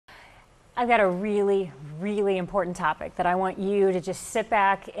I've got a really, really important topic that I want you to just sit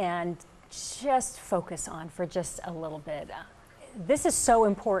back and just focus on for just a little bit. This is so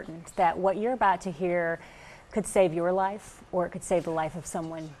important that what you're about to hear could save your life, or it could save the life of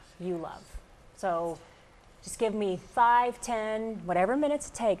someone you love. So just give me 5, 10, whatever minutes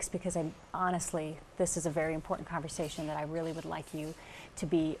it takes, because honestly, this is a very important conversation that I really would like you to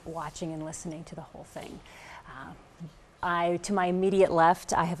be watching and listening to the whole thing. To my immediate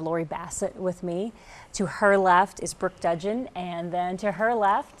left, I have Lori Bassett with me. To her left is Brooke Dudgeon, and then to her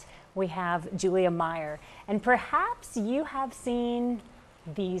left, we have Julia Meyer. And perhaps you have seen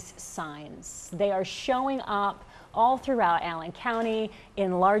these signs. They are showing up all throughout Allen County,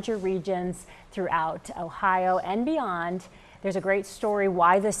 in larger regions throughout Ohio and beyond. There's a great story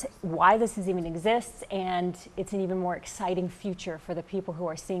why this even exists, and it's an even more exciting future for the people who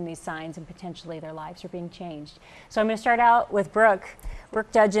are seeing these signs, and potentially their lives are being changed. So I'm going to start out with Brooke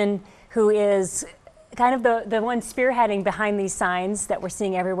Dudgeon, who is kind of the one spearheading behind these signs that we're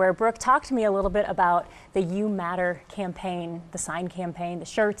seeing everywhere. Brooke, talk to me a little bit about the You Matter campaign, the sign campaign, the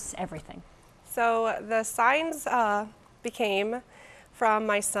shirts, everything. So the signs became from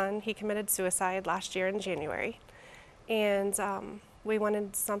my son. He committed suicide last year in January. And we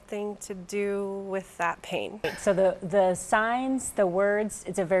wanted something to do with that pain. So the signs, the words,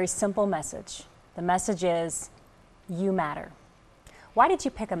 it's a very simple message. The message is, you matter. Why did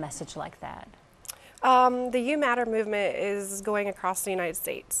you pick a message like that? The You Matter movement is going across the United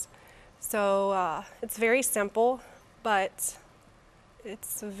States. So it's very simple, but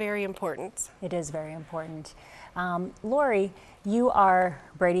it's very important. It is very important. Lori, you are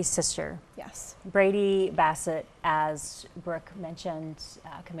Brady's sister. Yes. Brady Bassett, as Brooke mentioned,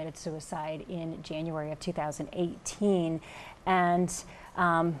 committed suicide in January of 2018. And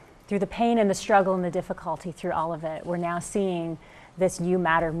through the pain and the struggle and the difficulty through all of it, we're now seeing this You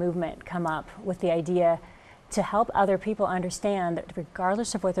Matter movement come up with the idea to help other people understand that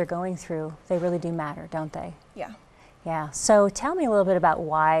regardless of what they're going through, they really do matter, don't they? Yeah. Yeah. So tell me a little bit about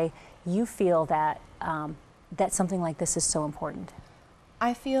why you feel that that something like this is so important.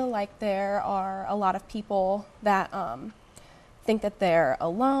 I feel like there are a lot of people that think that they're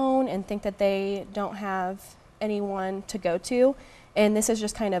alone and think that they don't have anyone to go to. And this is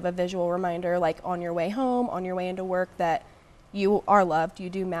just kind of a visual reminder, like on your way home, on your way into work, that you are loved, you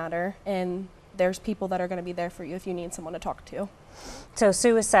do matter, and there's people that are going to be there for you if you need someone to talk to. So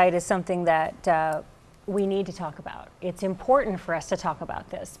suicide is something that we need to talk about. It's important for us to talk about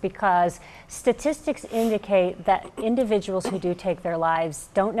this because statistics indicate that individuals who do take their lives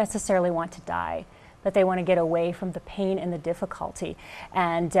don't necessarily want to die, but they want to get away from the pain and the difficulty.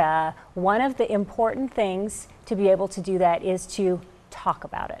 And one of the important things to be able to do that is to talk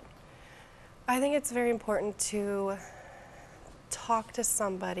about it. I think it's very important to talk to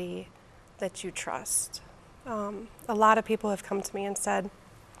somebody that you trust. A lot of people have come to me and said,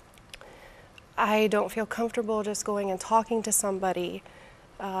 I don't feel comfortable just going and talking to somebody.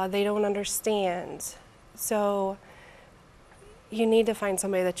 They don't understand. So you need to find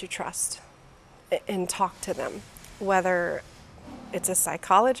somebody that you trust and talk to them, whether it's a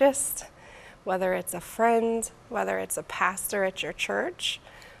psychologist, whether it's a friend, whether it's a pastor at your church,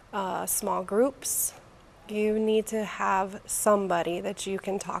 small groups. You need to have somebody that you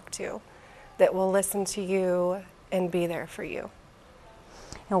can talk to that will listen to you and be there for you.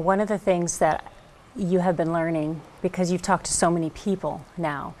 Now, one of the things that you have been learning, because you've talked to so many people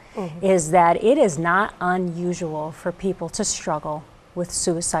now, is that it is not unusual for people to struggle with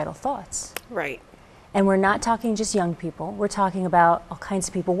suicidal thoughts. Right. And we're not talking just young people. We're talking about all kinds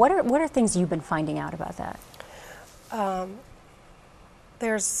of people. What are things you've been finding out about that?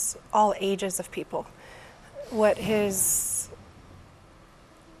 There's all ages of people. What has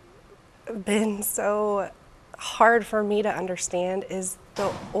been so hard for me to understand is the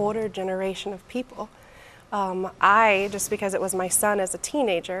older generation of people. I, just because it was my son as a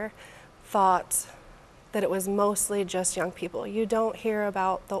teenager, thought that it was mostly just young people. You don't hear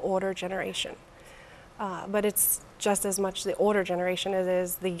about the older generation, but it's just as much the older generation as it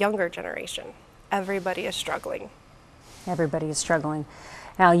is the younger generation. Everybody is struggling. Everybody is struggling.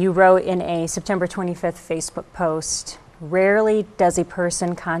 Now, you wrote in a September 25th Facebook post, rarely does a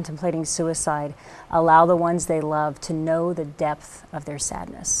person contemplating suicide allow the ones they love to know the depth of their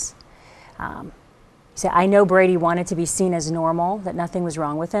sadness. So I know Brady wanted to be seen as normal, that nothing was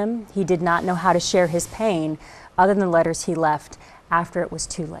wrong with him. He did not know how to share his pain other than the letters he left after it was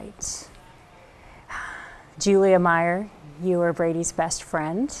too late. Julia Meyer, you are Brady's best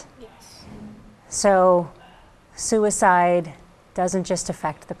friend. Yes. So suicide doesn't just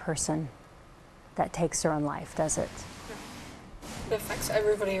affect the person that takes their own life, does it? It affects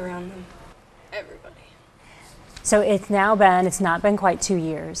everybody around them. everybody. So it's not been quite 2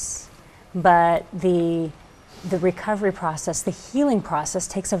 years, but the recovery process, the healing process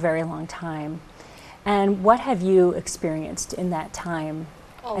takes a very long time. And what have you experienced in that time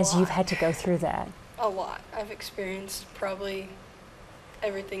as you've had to go through that? A lot. I've experienced probably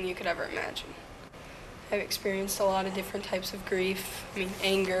everything you could ever imagine. I've experienced a lot of different types of grief. I mean,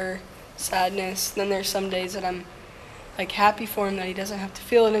 anger, sadness. Then there's some days that I'm like happy for him that he doesn't have to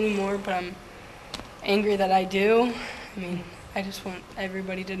feel it anymore, but I'm angry that I do. I mean, I just want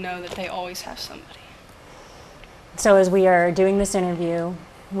everybody to know that they always have somebody. So as we are doing this interview,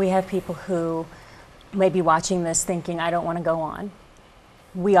 we have people who may be watching this thinking, I don't want to go on.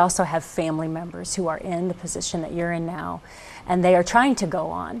 We also have family members who are in the position that you're in now, and they are trying to go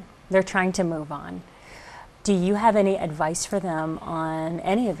on. They're trying to move on. Do you have any advice for them, on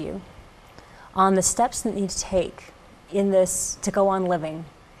any of you, on the steps that they need to take in this, to go on living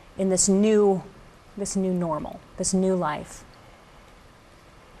in this new normal, this new life?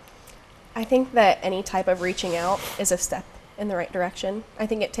 I think that any type of reaching out is a step in the right direction. I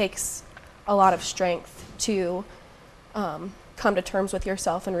think it takes a lot of strength to come to terms with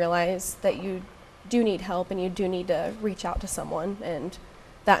yourself and realize that you do need help and you do need to reach out to someone, and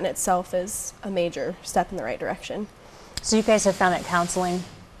that in itself is a major step in the right direction. So you guys have found that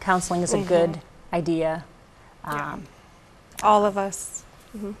counseling is a good idea. All of us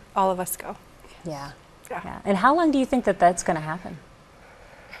go. Yeah. Yeah. Yeah. And how long do you think that that's going to happen?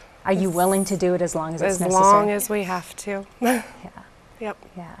 Are you willing to do it as long as it's necessary? As long as we have to. Yeah. Yep.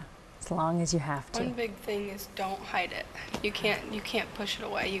 Yeah. As long as you have to. One big thing is don't hide it. You can't push it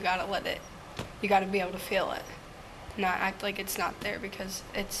away. You gotta let it. You gotta be able to feel it. Not act like it's not there, because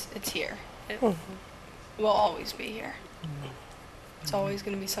it's here. It will always be here. It's always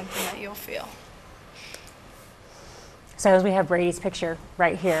gonna be something that you'll feel. So as we have Brady's picture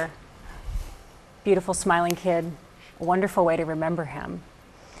right here, beautiful smiling kid, a wonderful way to remember him.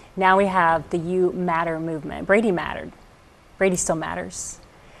 Now we have the You Matter movement. Brady mattered. Brady still matters.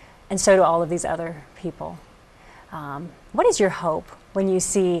 And so do all of these other people. What is your hope when you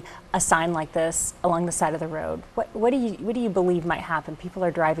see a sign like this along the side of the road? What do you believe might happen? People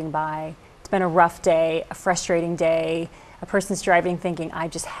are driving by. It's been a rough day, a frustrating day. A person's driving thinking, I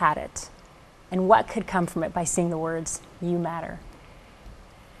just had it. And what could come from it by seeing the words, You Matter?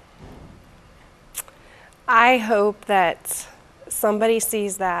 I hope that somebody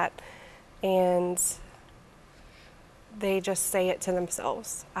sees that and they just say it to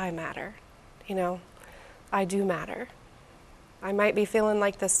themselves. I matter. I do matter. I might be feeling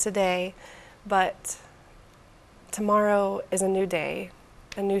like this today, but tomorrow is a new day,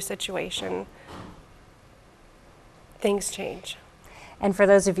 a new situation. Things change. And for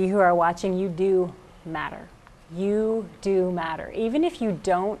those of you who are watching, you do matter. You do matter. Even if you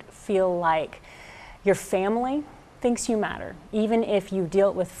don't feel like your family thinks you matter, even if you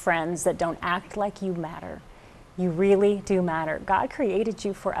deal with friends that don't act like you matter, you really do matter. God created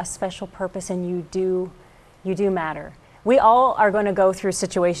you for a special purpose, and you do matter. We all are going to go through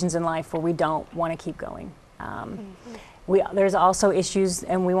situations in life where we don't want to keep going. There's also issues,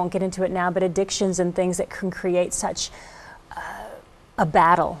 and we won't get into it now, but addictions and things that can create such a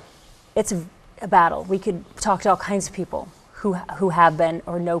battle. It's a battle. We could talk to all kinds of people who have been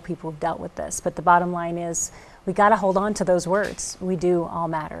or know people who've dealt with this, but the bottom line is we got to hold on to those words. We do all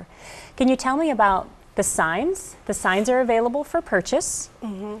matter. Can you tell me about the signs? The signs are available for purchase.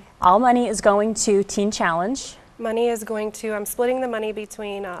 All money is going to Teen Challenge. Money is going to, I'm splitting the money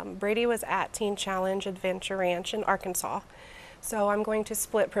between, Brady was at Teen Challenge Adventure Ranch in Arkansas. So I'm going to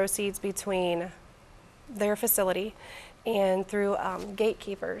split proceeds between their facility and through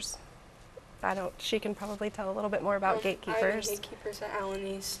Gatekeepers. She can probably tell a little bit more about Gatekeepers. I'm Gatekeepers at Allen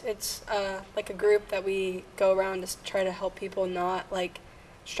East. It's like a group that we go around to try to help people not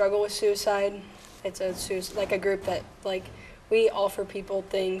struggle with suicide. It's a group that we offer people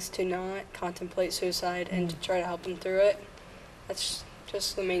things to not contemplate suicide and to try to help them through it. That's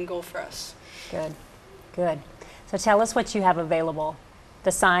just the main goal for us. Good, good. So tell us what you have available.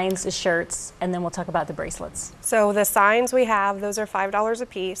 The signs, the shirts, and then we'll talk about the bracelets. So the signs we have, those are $5 a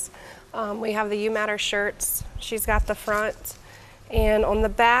piece. We have the You Matter shirts. She's got the front. And on the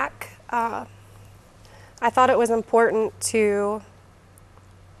back, I thought it was important to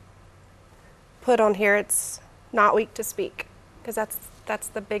put on here, it's not weak to speak, because that's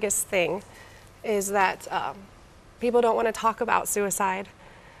the biggest thing, is that people don't want to talk about suicide.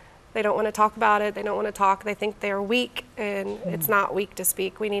 They don't want to talk about it. They don't want to talk. They think they're weak, and it's not weak to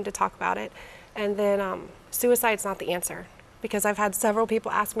speak. We need to talk about it. And then suicide's not the answer, because I've had several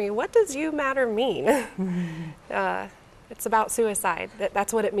people ask me, what does You Matter mean? It's about suicide.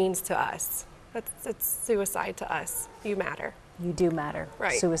 That's what it means to us. It's suicide to us. You matter. You do matter.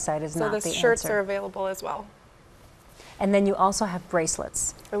 Right. Suicide is So not the the shirts answer. are available as well. And then you also have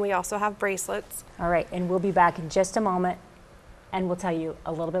bracelets. And we also have bracelets. All right, and we'll be back in just a moment, and we'll tell you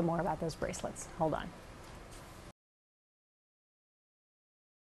a little bit more about those bracelets. Hold on.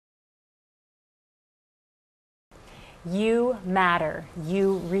 You matter.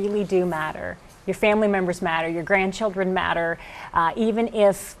 You really do matter. Your family members matter. Your grandchildren matter. Even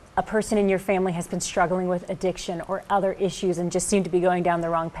if a person in your family has been struggling with addiction or other issues and just seem to be going down the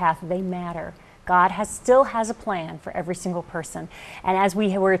wrong path, they matter. God still has a plan for every single person. And as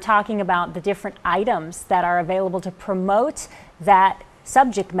we were talking about the different items that are available to promote that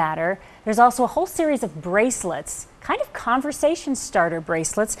subject matter, there's also a whole series of bracelets, kind of conversation starter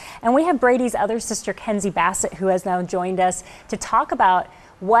bracelets. And we have Brady's other sister, Kenzie Bassett, who has now joined us to talk about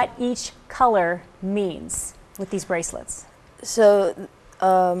what each color means with these bracelets. So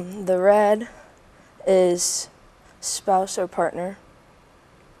the red is spouse or partner.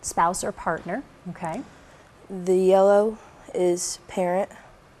 Spouse or partner, okay. The yellow is parent.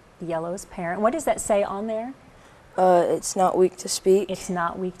 The yellow is parent. What does that say on there? It's not weak to speak. It's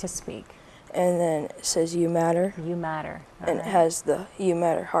not weak to speak. And then it says you matter. You matter. All And right. it has the you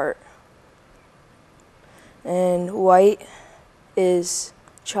matter heart. And white is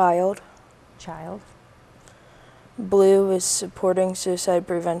child. Child. Blue is supporting suicide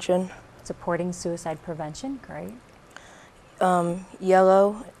prevention. Supporting suicide prevention, great.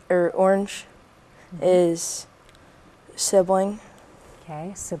 Yellow or orange is sibling.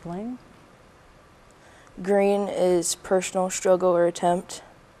 Okay, sibling. Green is personal struggle or attempt.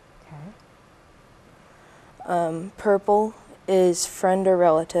 Okay. Purple is friend or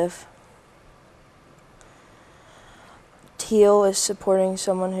relative. Teal is supporting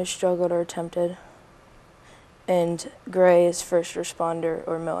someone who struggled or attempted. And gray is first responder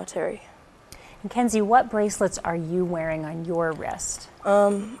or military. And Kenzie, what bracelets are you wearing on your wrist?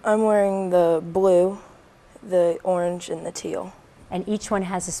 I'm wearing the blue, the orange, and the teal. And each one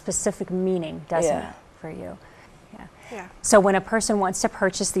has a specific meaning, doesn't Yeah. it, for you? Yeah. Yeah. So when a person wants to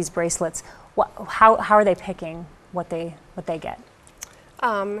purchase these bracelets, how are they picking what they get?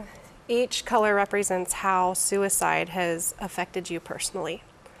 Each color represents how suicide has affected you personally.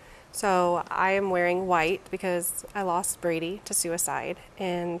 So I am wearing white because I lost Brady to suicide,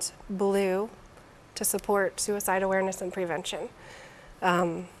 and blue to support suicide awareness and prevention.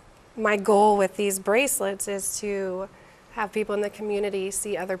 My goal with these bracelets is to have people in the community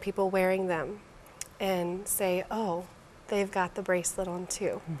see other people wearing them and say, oh, they've got the bracelet on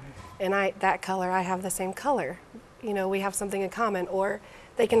too. And that color, I have the same color. You know, we have something in common. Or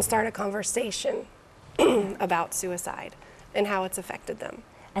they can start a conversation about suicide and how it's affected them.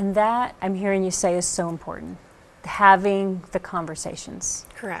 And that, I'm hearing you say, is so important. Having the conversations.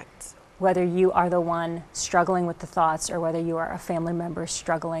 Correct. Whether you are the one struggling with the thoughts or whether you are a family member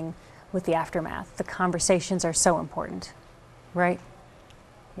struggling with the aftermath. The conversations are so important, right?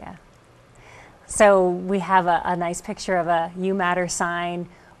 Yeah. So we have a nice picture of a You Matter sign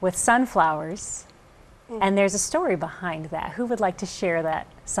with sunflowers, and there's a story behind that. Who would like to share that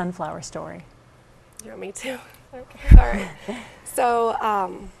sunflower story? You want me to? Okay. All right.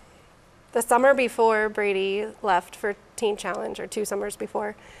 So the summer before Brady left for Teen Challenge, or 2 summers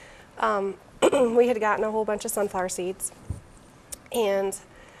before, we had gotten a whole bunch of sunflower seeds. And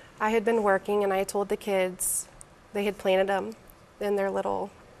I had been working, and I told the kids, they had planted them in their little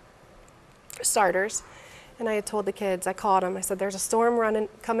starters. And I had told the kids, I called them, I said, there's a storm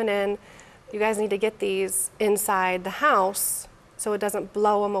coming in. You guys need to get these inside the house so it doesn't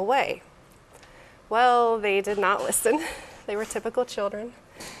blow them away. Well, they did not listen. They were typical children.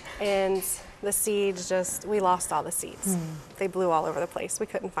 And the seeds we lost all the seeds. They blew all over the place. We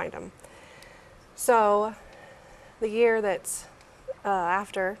couldn't find them. So the year that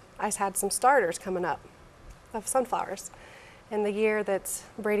after, I had some starters coming up of sunflowers. And the year that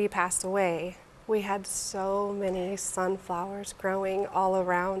Brady passed away, we had so many sunflowers growing all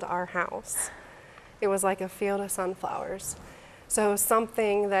around our house. It was like a field of sunflowers. So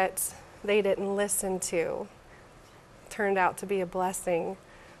something that they didn't listen to turned out to be a blessing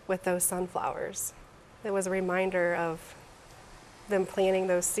with those sunflowers. It was a reminder of them planting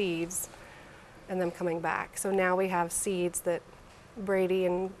those seeds and them coming back. So now we have seeds that Brady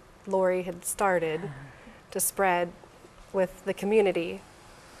and Lori had started to spread with the community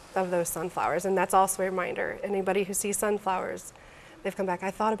of those sunflowers. And that's also a reminder. Anybody who sees sunflowers, they've come back.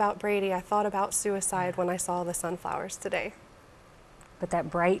 I thought about Brady. I thought about suicide when I saw the sunflowers today. But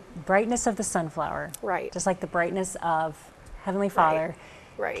that brightness of the sunflower, Right. just like the brightness of Heavenly Father,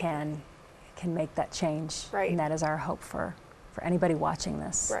 Right. can make that change. Right. And that is our hope for for anybody watching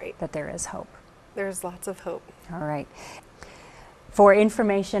this, Right. that there is hope. There's lots of hope. All right. For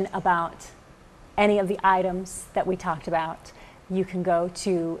information about any of the items that we talked about, you can go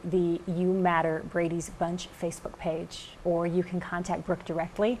to the You Matter Brady's Bunch Facebook page, or you can contact Brooke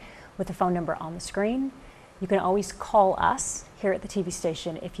directly with the phone number on the screen. You can always call us here at the TV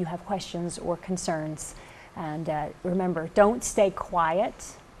station if you have questions or concerns. And remember, don't stay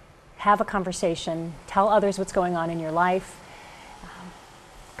quiet. Have a conversation. Tell others what's going on in your life.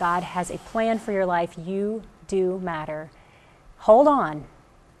 God has a plan for your life. You do matter. Hold on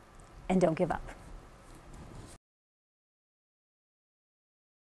and don't give up.